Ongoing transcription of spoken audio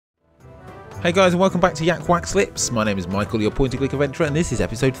Hey guys, and welcome back to YakWaxLips. My name is Michael, your point-and-click adventurer, and this is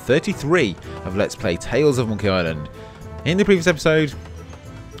episode 33 of Let's Play Tales of Monkey Island. In the previous episode,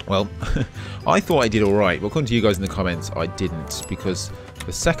 well, I thought I did alright, but according to you guys in the comments, I didn't, because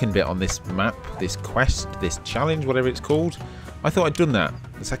the second bit on this map, this quest, this challenge, whatever it's called, I thought I'd done that,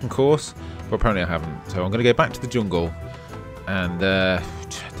 the second course, but apparently I haven't. So I'm going to go back to the jungle and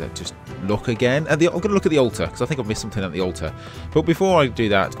just look again. I'm going to look at the altar, because I think I've missed something at the altar. But before I do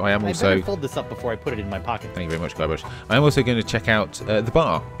that, I better fold this up before I put it in my pocket. Thank you very much, Guybrush. I am also going to check out the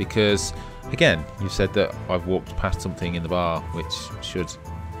bar, because, again, you said that I've walked past something in the bar, which should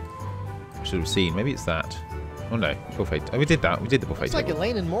have seen. Maybe it's that. Oh no, buffet. Oh, we did that. We did the buffet. Looks like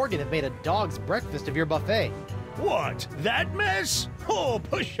Elaine and Morgan have made a dog's breakfast of your buffet. What? That mess? Oh,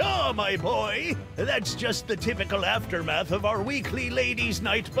 pshaw, my boy. That's just the typical aftermath of our weekly ladies'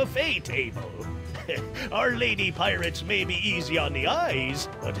 night buffet table. Our lady pirates may be easy on the eyes,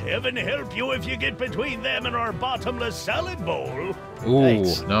 but heaven help you if you get between them and our bottomless salad bowl.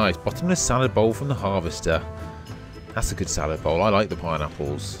 Ooh, nice. Bottomless salad bowl from the Harvester. That's a good salad bowl. I like the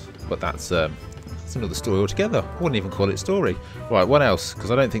pineapples, but that's another story altogether. I wouldn't even call it a story. Right, what else?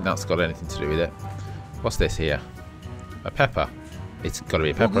 Because I don't think that's got anything to do with it. What's this here? A pepper. It's got to be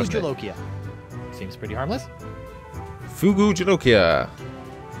a pepper, isn't it? Fugu Jalokia. Seems pretty harmless. Fugu Jalokia.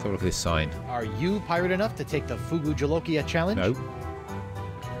 Let's have a look at this sign. Are you pirate enough to take the Fugu Jalokia challenge? No.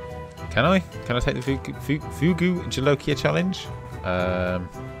 Can I? Can I take the Fugu Jalokia challenge?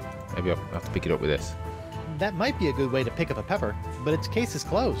 Maybe I'll have to pick it up with this. That might be a good way to pick up a pepper, but its case is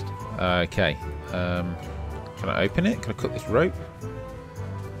closed. Okay. Can I open it? Can I cut this rope?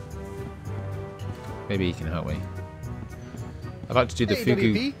 Maybe he can help me. I'd like to do the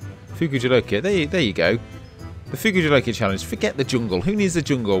Fugu Jalokia. There you go. The Fugu Jalokia challenge. Forget the jungle. Who needs the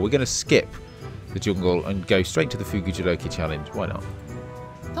jungle? We're going to skip the jungle and go straight to the Fugu Jalokia challenge. Why not?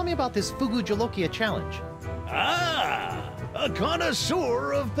 Tell me about this Fugu Jalokia challenge. Ah, a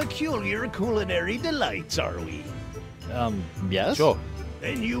connoisseur of peculiar culinary delights, are we? Yes? Sure.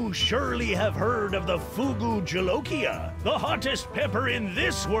 Then you surely have heard of the Fugu Jalokia, the hottest pepper in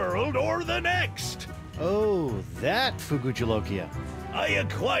this world or the next. Oh, that Fugu Jalokia. I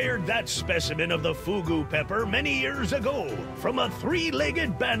acquired that specimen of the Fugu pepper many years ago from a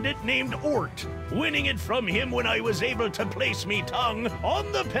three-legged bandit named Ort, winning it from him when I was able to place me tongue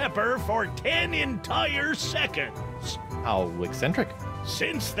on the pepper for 10 entire seconds. How eccentric.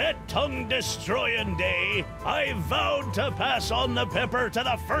 Since that tongue-destroying day, I vowed to pass on the pepper to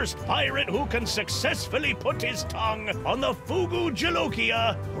the first pirate who can successfully put his tongue on the Fugu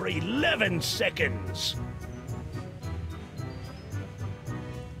Jalokia for 11 seconds.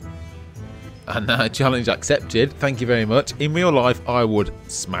 And challenge accepted. Thank you very much. In real life, I would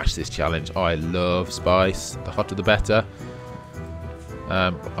smash this challenge. I love spice. The hotter the better.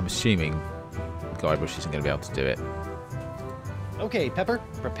 I'm assuming Guybrush isn't going to be able to do it. Okay, Pepper,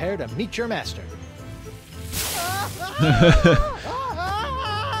 prepare to meet your master.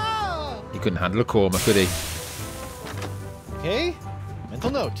 He couldn't handle a korma, could he? Okay,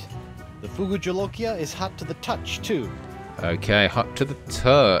 mental note. The Fugu Jalokia is hot to the touch, too. Okay, hot to the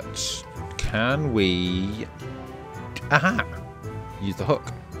touch. Can we... Aha! Use the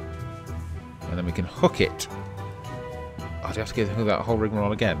hook. And then we can hook it. Oh, do you have to go through that whole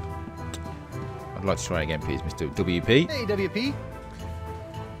rigmarole again? I'd like to try again, please, Mr. WP. Hey, WP.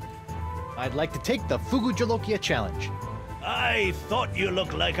 I'd like to take the Fugu Jalokia challenge. I thought you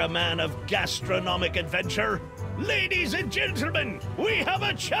looked like a man of gastronomic adventure. Ladies and gentlemen, we have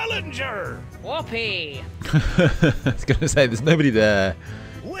a challenger! Whoopee! I was going to say, there's nobody there.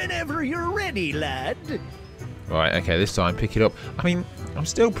 Whenever you're ready, lad. Right, okay, this time pick it up. I mean, I'm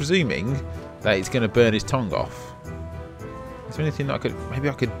still presuming that it's going to burn his tongue off. Is there anything that I could... Maybe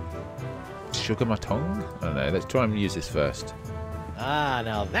I could sugar my tongue? I don't know. Let's try and use this first. Ah,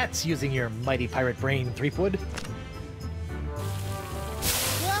 now that's using your mighty pirate brain, Threepwood.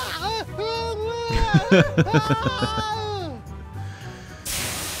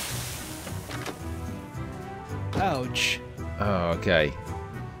 Ouch. Oh, okay.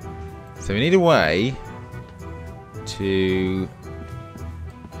 So we need a way to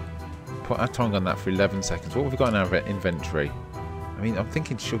put our tongue on that for 11 seconds. What have we got in our inventory? I mean, I'm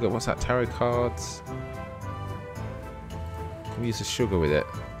thinking sugar. What's that? Tarot cards? Can we use the sugar with it?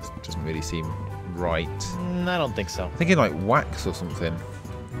 It doesn't really seem right. I don't think so. I'm thinking like wax or something.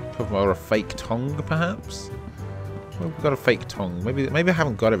 Or a fake tongue, perhaps? Well, we've got a fake tongue. Maybe I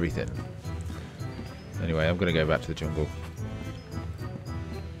haven't got everything. Anyway, I'm going to go back to the jungle.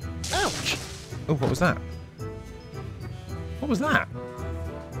 Ouch! Oh, what was that? What was that?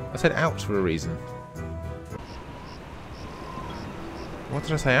 I said ouch for a reason. What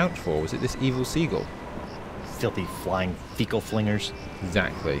did I say out for? Was it this evil seagull? Filthy flying fecal flingers.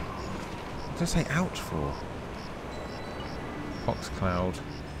 Exactly. What did I say out for? Fox cloud.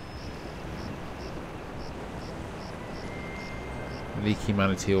 Leaky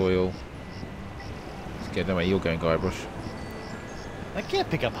manatee oil. Let's get down where you're going, Guybrush. I can't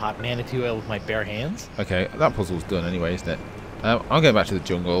pick up hot manatee oil with my bare hands. Okay, that puzzle's done anyway, isn't it? I'm going back to the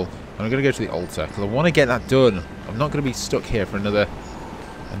jungle. And I'm going to go to the altar because I want to get that done. I'm not going to be stuck here for another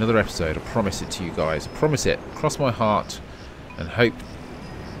episode. I promise it to you guys. I promise it. Cross my heart and hope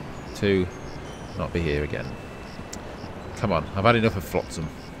to not be here again. Come on, I've had enough of Flotsam.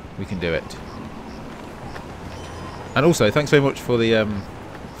 We can do it. And also, thanks very much for the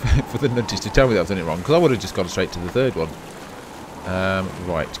for the nudges to tell me that I've done it wrong, because I would have just gone straight to the third one.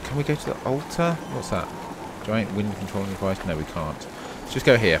 Right, can we go to the altar? What's that? Giant wind controlling device? No, we can't. Let's just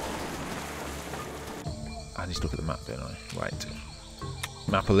go here. I need to look at the map, don't I? Right.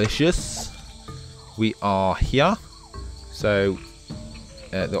 Mapalicious. We are here. So,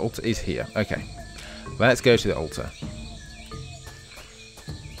 the altar is here. Okay. Let's go to the altar.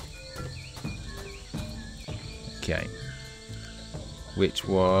 Okay. Which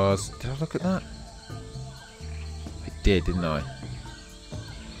was... Did I look at that? I did, didn't I?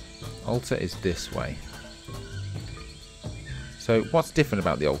 Altar is this way. So, what's different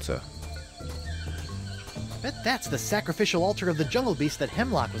about the altar? Bet that's the sacrificial altar of the jungle beast that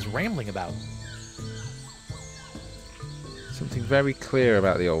Hemlock was rambling about. Something very clear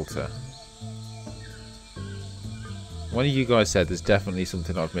about the altar. One of you guys said there's definitely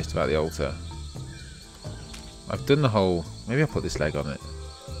something I've missed about the altar. I've done the whole... Maybe I'll put this leg on it.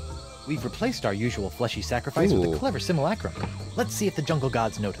 We've replaced our usual fleshy sacrifice with a clever simulacrum. Let's see if the jungle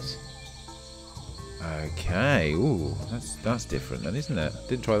gods notice. Okay, ooh, that's different then, isn't it?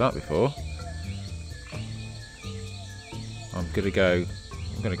 Didn't try that before. I'm gonna go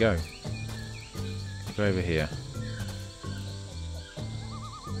over here.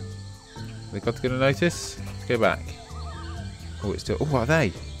 Are the gods gonna notice? Let's go back. Oh, it's still... Oh, what are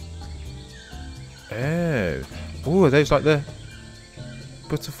they? Oh, are those like the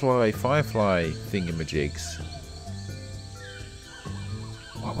butterfly, firefly thingamajigs?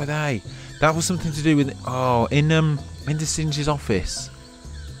 What were they? That was something to do with... Oh, in Singe's office.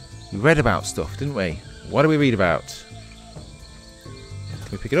 We read about stuff, didn't we? What do we read about?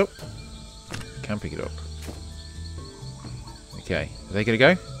 Can we pick it up? We can pick it up. Okay, are they going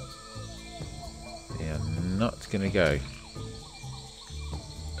to go? They are not going to go.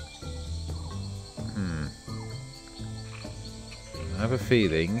 I have a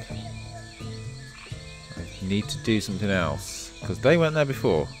feeling I need to do something else, because they weren't there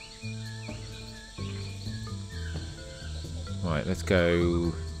before. Right, let's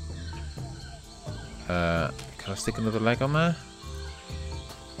go. Can I stick another leg on there?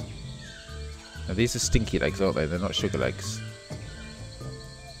 Now these are stinky legs, aren't they? They're not sugar legs.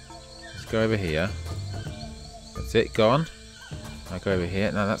 Let's go over here. That's it, gone. I'll go over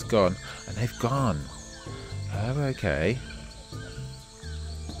here. Now that's gone. And they've gone. Oh, okay.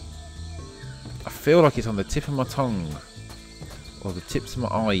 I feel like it's on the tip of my tongue. Or the tips of my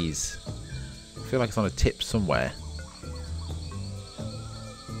eyes. I feel like it's on a tip somewhere.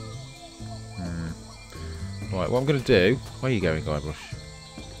 Right, what I'm going to do... Where are you going, Guybrush?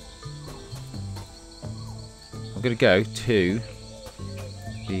 I'm going to go to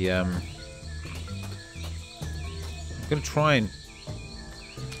the... I'm going to try and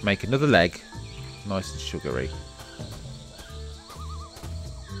make another leg nice and sugary.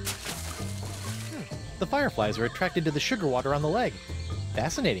 The fireflies are attracted to the sugar water on the leg.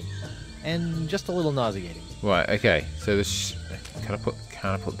 Fascinating. And just a little nauseating. Right, okay. So this... Can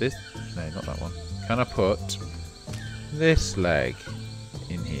I put this? No, not that one. Can I put this leg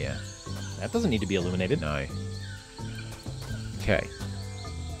in here? That doesn't need to be illuminated. No. Okay.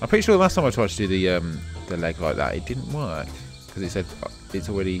 I'm pretty sure last time I tried to do the leg like that, it didn't work. Because it said it's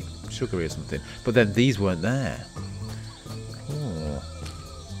already sugary or something. But then these weren't there. Oh.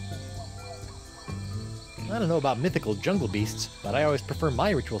 I don't know about mythical jungle beasts, but I always prefer my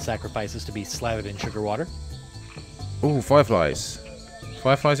ritual sacrifices to be slathered in sugar water. Oh, fireflies.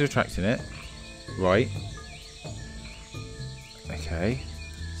 Fireflies are attracting it. Right. Okay.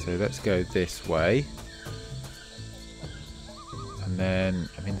 So let's go this way. And then,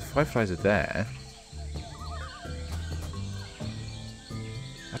 I mean, the fireflies are there.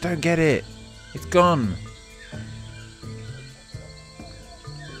 I don't get it. It's gone.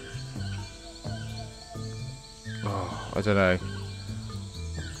 Oh, I don't know.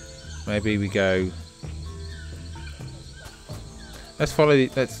 Maybe we go... Let's follow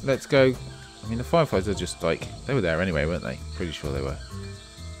the... Let's go... I mean, the fireflies are just like... They were there anyway, weren't they? Pretty sure they were.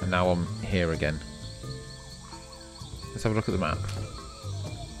 And now I'm here again. Let's have a look at the map.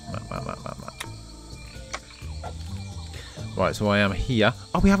 Map. Right, so I am here.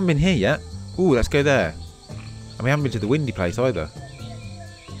 Oh, we haven't been here yet. Ooh, let's go there. And we haven't been to the windy place either.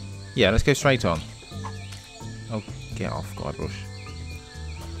 Yeah, let's go straight on. Oh, get off, Guybrush.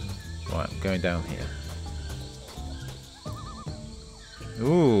 Right, I'm going down here.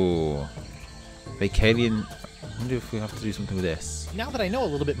 Ooh. Vacalian. I wonder if we have to do something with this. Now that I know a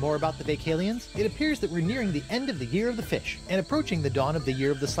little bit more about the Vacalians, it appears that we're nearing the end of the Year of the Fish and approaching the dawn of the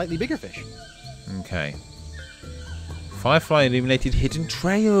Year of the Slightly Bigger Fish. Okay. Firefly illuminated hidden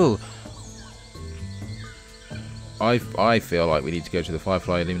trail. I feel like we need to go to the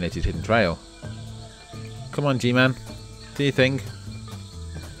Firefly illuminated hidden trail. Come on, G-Man. Do you think?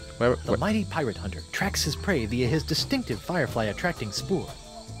 Where? The mighty pirate hunter tracks his prey via his distinctive firefly-attracting spoor.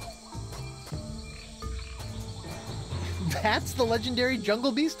 That's the legendary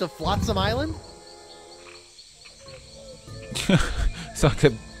jungle beast of Flotsam Island? It's like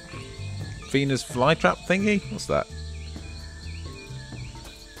a Venus flytrap thingy? What's that?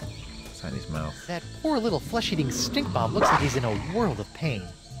 What's that in his mouth? That poor little flesh-eating stink bomb looks like he's in a world of pain.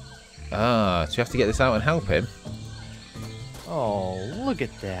 Ah, so you have to get this out and help him? Oh, look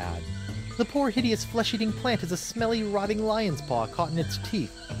at that. The poor hideous flesh-eating plant is a smelly, rotting lion's paw caught in its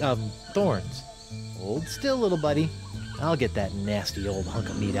teeth. Thorns. Hold still, little buddy. I'll get that nasty old hunk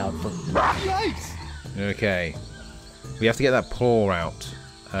of meat out for... Yikes! Okay. We have to get that paw out.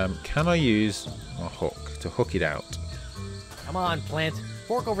 Can I use a hook to hook it out? Come on, plant.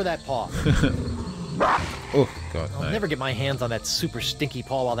 Fork over that paw. Oh, God, I'll no. never get my hands on that super stinky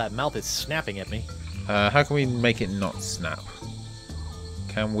paw while that mouth is snapping at me. How can we make it not snap?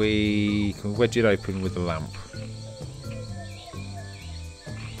 Can we wedge it open with the lamp?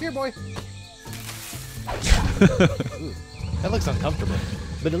 Here, boy. Ooh, that looks uncomfortable.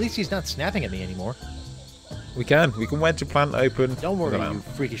 But at least he's not snapping at me anymore. We can wedge a plant open. Don't with worry, a you lamp.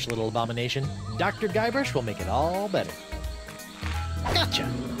 freakish little abomination. Dr. Guybrush will make it all better.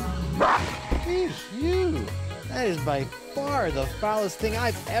 Gotcha! You! That is by far the foulest thing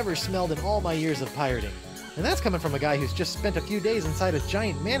I've ever smelled in all my years of pirating. And that's coming from a guy who's just spent a few days inside a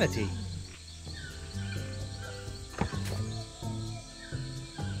giant manatee.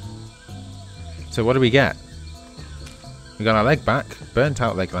 So what do we get? We got our leg back, burnt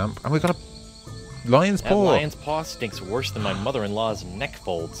out leg lamp, and we got a lion's That paw. lion's paw stinks worse than my mother-in-law's neck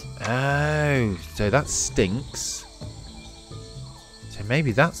folds. Oh, so that stinks. So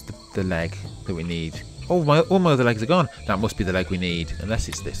maybe that's the leg that we need. All my other legs are gone. That must be the leg we need, unless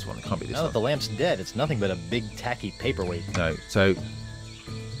it's this one. It can't be this Now that one. the lamp's dead, it's nothing but a big tacky paperweight. No. So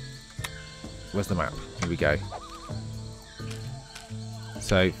where's the map? Here we go.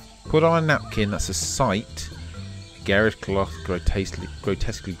 So put on a napkin. That's a sight. Garish cloth,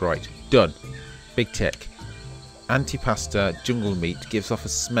 grotesquely bright. Done. Big tick. Antipasta jungle meat gives off a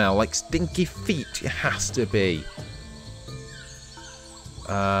smell like stinky feet. It has to be.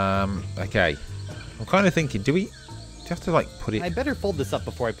 Okay. I'm kind of thinking, do you have to like put it... I better fold this up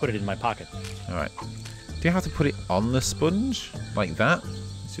before I put it in my pocket. Alright. Do you have to put it on the sponge? Like that?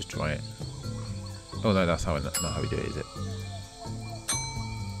 Let's just try it. Oh no, that's not how we do it, is it?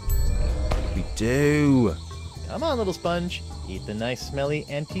 We do! Come on, little sponge. Eat the nice, smelly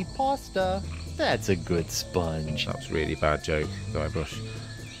antipasta. That's a good sponge. That's a really bad joke, Guybrush.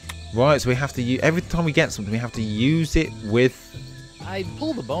 Right, so we have to use... Every time we get something, we have to use it with... I'd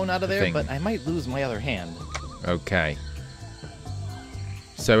pull the bone out of there, Thing. but I might lose my other hand. Okay.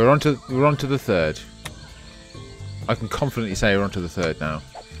 So we're on to the third. I can confidently say we're on to the third now.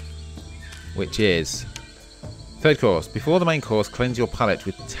 Which is... Third course. Before the main course, cleanse your palate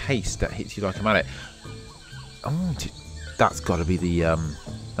with taste that hits you like a mallet. Oh, that's got to be the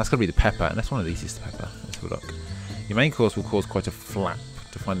pepper. Unless one of these is the pepper. Let's have a look. Your main course will cause quite a flap.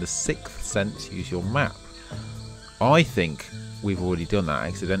 To find the sixth sense, use your map. I think we've already done that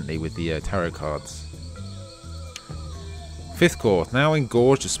accidentally with the tarot cards. Fifth course. Now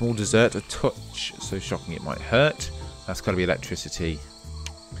engorged a small dessert, a touch so shocking it might hurt. That's got to be electricity.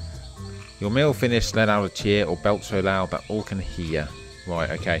 Your meal finished, let out a cheer or belt so loud that all can hear. Right,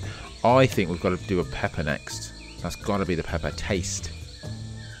 okay. I think we've got to do a pepper next. That's got to be the pepper. Taste.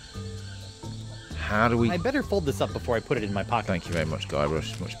 How do we... I better fold this up before I put it in my pocket. Thank you very much,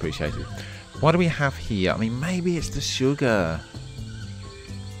 Guybrush. Much appreciated. What do we have here? I mean, maybe it's the sugar.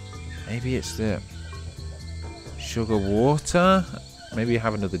 Maybe it's the sugar water. Maybe you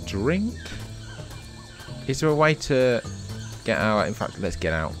have another drink. Is there a way to get out? In fact, let's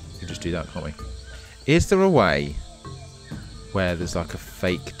get out. We can just do that, can't we? Is there a way where there's like a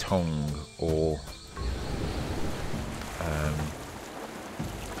fake tongue or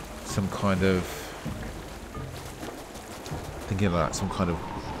some kind of... Thinking of that, some kind of...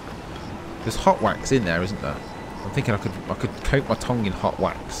 There's hot wax in there, isn't there? I'm thinking I could coat my tongue in hot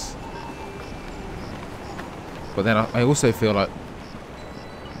wax. But then I also feel like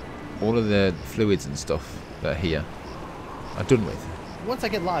all of the fluids and stuff that are here are done with. Once I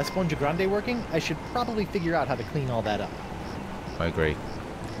get La Esponja Grande working, I should probably figure out how to clean all that up. I agree.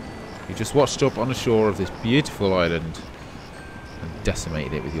 You just washed up on the shore of this beautiful island and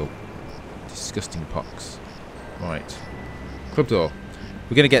decimated it with your disgusting pox. Right. Club door.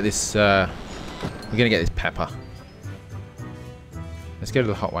 We're gonna get this pepper. Let's go to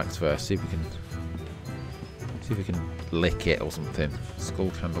the hot wax first, see if we can lick it or something.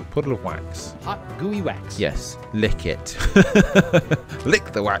 Skull candle, puddle of wax. Hot, gooey wax. Yes, lick it.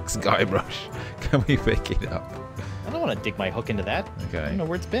 Lick the wax, Guybrush. Can we pick it up? I don't want to dig my hook into that. Okay. I don't know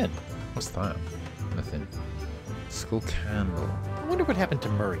where it's been. What's that? Nothing. Skull candle. I wonder what happened to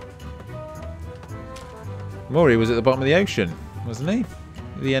Murray. Maury was at the bottom of the ocean, wasn't he?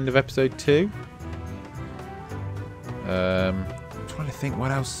 At the end of episode 2. I'm trying to think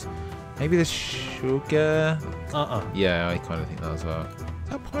what else. Maybe the sugar. Yeah, I kind of think that as well. Is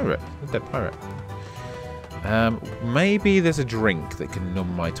that a pirate? A dead pirate. Maybe there's a drink that can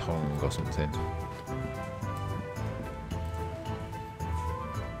numb my tongue or something.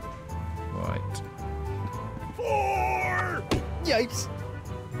 Right. 4! Yikes!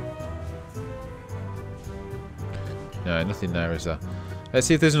 No, nothing there, is there? Let's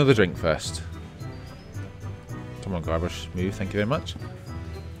see if there's another drink first. Come on, Guybrush. Move, thank you very much.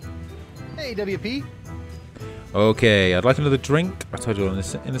 Hey, WP. Okay, I'd like another drink. I told you I'm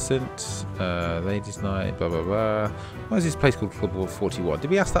innocent. Ladies' night, blah, blah, blah. Why is this place called Club 41? Did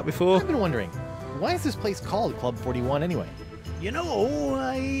we ask that before? I've been wondering, why is this place called Club 41 anyway? You know,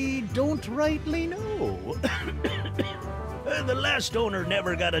 I don't rightly know. The last owner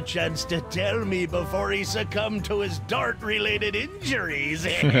never got a chance to tell me before he succumbed to his dart-related injuries.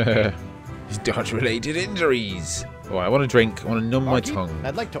 His dart-related injuries. Oh, I want a drink. I want to numb my Barkeep, tongue.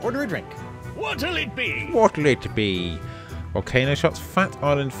 I'd like to order a drink. What'll it be? What'll it be? Volcano shots, Fat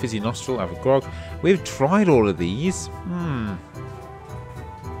Island, Fizzy Nostril, have a grog. We've tried all of these.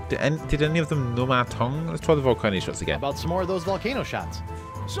 Did any of them numb our tongue? Let's try the volcano shots How again. about some more of those volcano shots?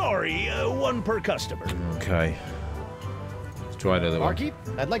 Sorry, one per customer. Okay. Let's try another one. Barkeep,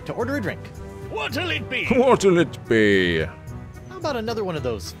 I'd like to order a drink. What'll it be? What'll it be? How about another one of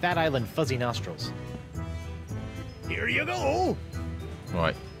those Fat Island fuzzy nostrils? Here you go.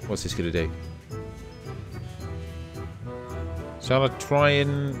 Right, what's this going to do? Shall I try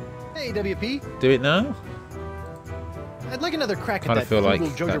and Hey, WP, do it now? I'd like another crack Kinda at that feel like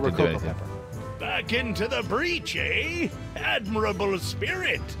Google that Jojo didn't do Rococo anything. pepper. Back into the breach, eh? Admirable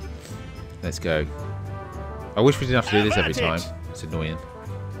spirit. Let's go. I wish we didn't have to do this every Have at time. it. It's annoying.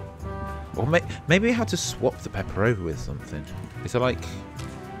 Or maybe we had to swap the pepper over with something. Is there like...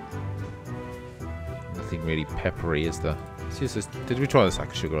 Nothing really peppery, is there? Did we try the sack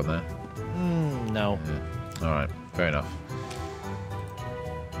of sugar on there? No. Yeah. Alright, fair enough.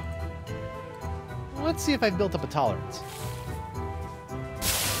 Let's see if I've built up a tolerance.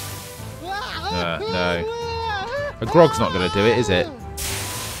 No. A grog's not going to do it, is it?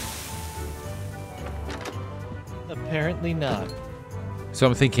 Apparently not. So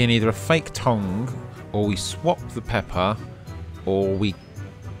I'm thinking either a fake tongue, or we swap the pepper, or we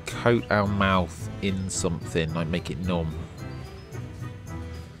coat our mouth in something, like make it numb.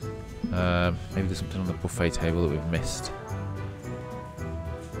 Maybe there's something on the buffet table that we've missed.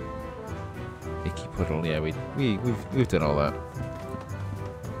 Icky puddle, yeah, we've done all that.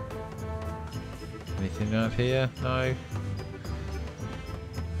 Anything out here? No.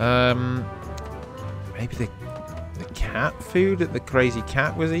 Maybe the cat food that the crazy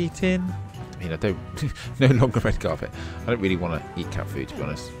cat was eating. I mean, I don't no longer red carpet. I don't really want to eat cat food, to be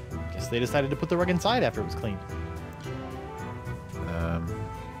honest. Guess they decided to put the rug inside after it was cleaned.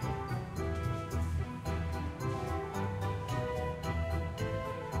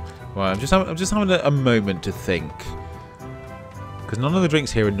 Right, I'm just having a moment to think, because none of the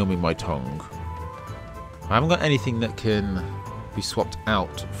drinks here are numbing my tongue. I haven't got anything that can be swapped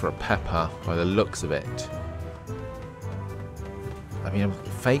out for a pepper by the looks of it. I mean, a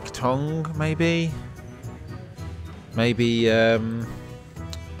fake tongue, maybe. Maybe there's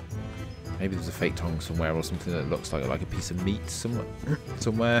a fake tongue somewhere, or something that looks like a piece of meat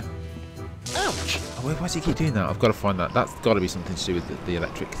somewhere. Ouch! Oh, why does he keep doing that? I've got to find that. That's got to be something to do with the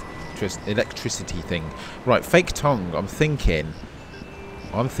electricity thing. Right, fake tongue. I'm thinking.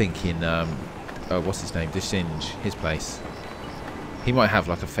 What's his name? Disinge, his place. He might have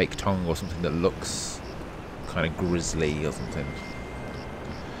like a fake tongue or something that looks kind of grisly or something.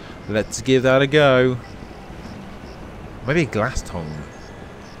 Let's give that a go. Maybe a glass tongue.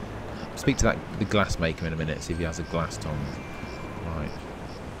 Speak to the glass maker in a minute, see if he has a glass tongue. Right.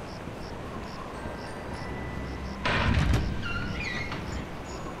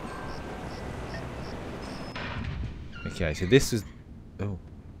 Okay, so this is... Oh.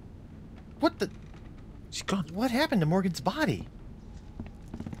 What the... She's gone. What happened to Morgan's body?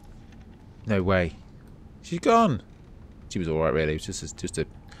 No way. She's gone. She was alright, really. It was just a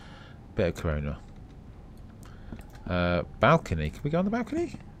bit of corona. Balcony. Can we go on the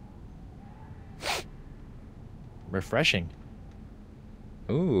balcony? Refreshing.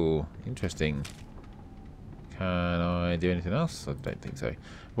 Ooh, interesting. Can I do anything else? I don't think so.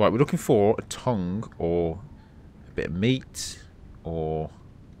 Right, we're looking for a tongue or a bit of meat or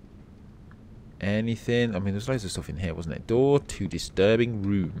anything. I mean, there's loads of stuff in here, wasn't it? Door to disturbing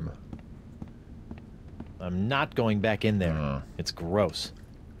room. I'm not going back in there. Oh. It's gross.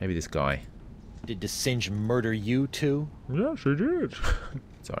 Maybe this guy. Did Singe murder you too? Yes, he did.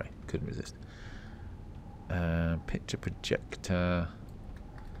 Sorry, couldn't resist. Picture projector.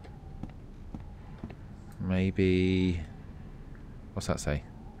 Maybe. What's that say?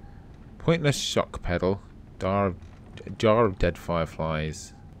 Pointless shock pedal. Jar of dead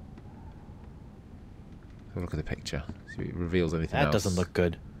fireflies. Have a look at the picture. See if it reveals anything else. That doesn't look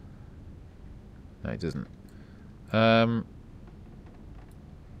good. No, it doesn't.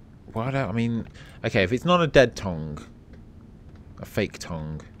 What else? I mean, okay, if it's not a dead tongue, a fake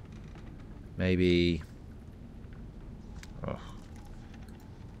tongue, maybe. Oh,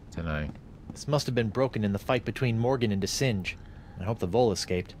 don't know. This must have been broken in the fight between Morgan and Singe. I hope the vole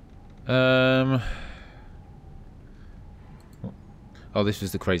escaped. Oh, this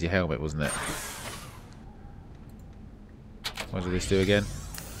was the crazy helmet, wasn't it? What did this do again?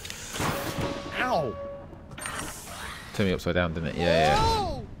 Ow! Turned me upside down, didn't it? Yeah, yeah.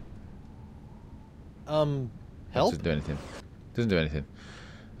 Help? Doesn't do anything. Doesn't do anything.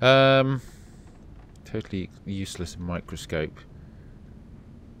 Totally useless microscope.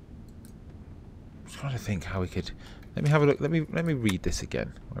 I'm trying to think how we could. Let me have a look. Let me read this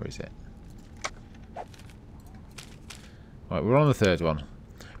again. Where is it? Right, we're on the third one.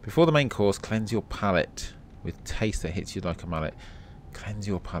 Before the main course, cleanse your palate with taste that hits you like a mallet. Cleanse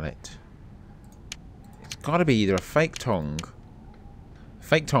your palate. It's got to be either a fake tongue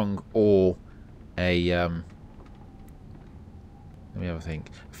or a let me have a think.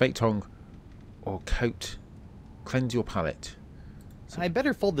 Fake tongue or coat. Cleanse your palate. I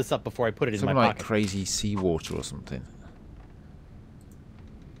better fold this up before I put it in my Something like pocket. crazy seawater or something.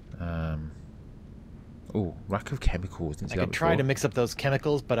 Oh, rack of chemicals. Didn't see I that could try before. to mix up those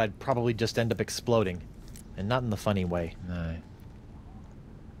chemicals, but I'd probably just end up exploding. And not in the funny way. No.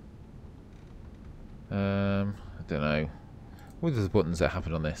 I don't know. What are the buttons that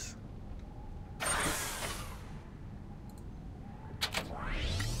happen on this?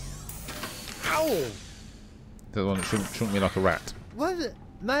 Ow! The one that shrunk me like a rat. What?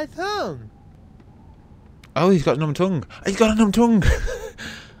 My tongue! Oh, he's got a numb tongue. He's got a numb tongue.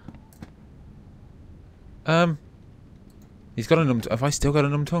 He's got a numb. Have I still got a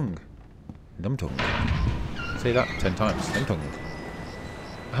numb tongue? Numb tongue. Say that 10 times. Numb tongue.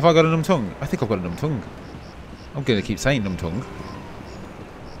 Have I got a numb tongue? I think I've got a numb tongue. I'm gonna keep saying numb tongue.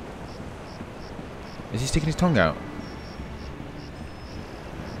 Is he sticking his tongue out?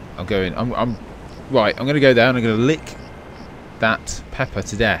 I'm going. I'm right. I'm gonna go down. I'm gonna lick that pepper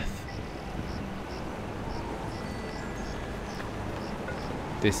to death.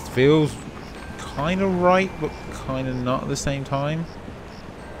 This feels kind of right, but kind of not at the same time.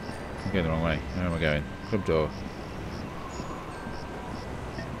 I'm going the wrong way. Where am I going? Club door.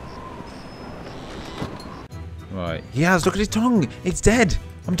 Right. He has. Look at his tongue. It's dead.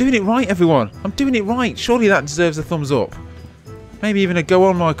 I'm doing it right, everyone. I'm doing it right. Surely that deserves a thumbs up. Maybe even a go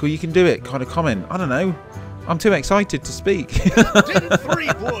on, Michael. You can do it kind of comment. I don't know. I'm too excited to speak. Tin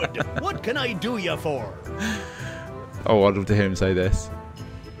Threepwood, what can I do you for? Oh, I'd love to hear him say this.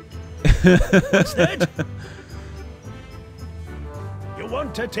 What's that? You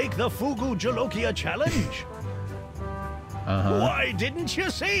want to take the Fugu Jalokia challenge? Why didn't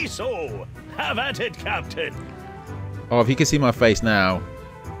you say so? Have at it, Captain. Oh, if you can see my face now,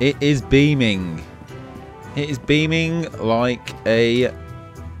 it is beaming. It is beaming like a, I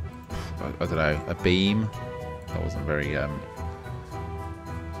don't know, a beam. That wasn't very, go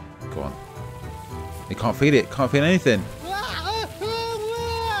on. You can't feel it, can't feel anything.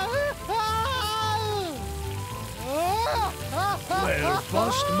 Well,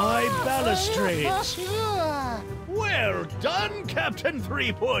 bust my balustrades. Well Well done, Captain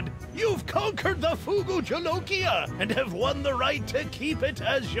Threepwood! You've conquered the Fugu Jalokia and have won the right to keep it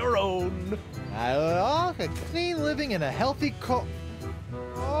as your own. A clean living and a healthy Probably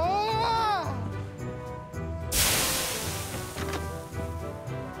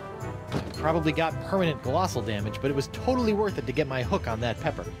got permanent colossal damage, but it was totally worth it to get my hook on that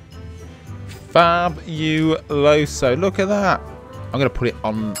pepper. Fabuloso. Look at that. I'm going to put it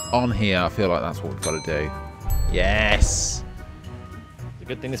on here. I feel like that's what we've got to do. Yes. It's a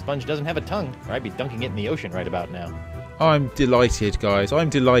good thing the sponge doesn't have a tongue, or I'd be dunking it in the ocean right about now. I'm delighted, guys. I'm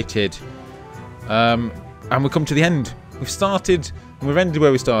delighted. And we've come to the end. We've started, and we've ended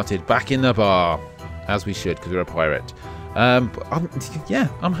where we started. Back in the bar. As we should, because we're a pirate. But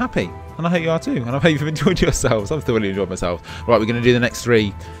I'm happy. And I hope you are too. And I hope you've enjoyed yourselves. I've thoroughly enjoyed myself. Right, we're going to do the next 3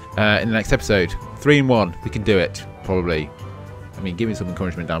 in the next episode. 3 in 1. We can do it, probably. I mean, give me some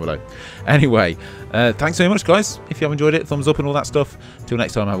encouragement down below. Anyway, thanks very much, guys. If you have enjoyed it, thumbs up and all that stuff. Till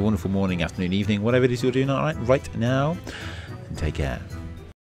next time, have a wonderful morning, afternoon, evening, whatever it is you're doing right now. And take care.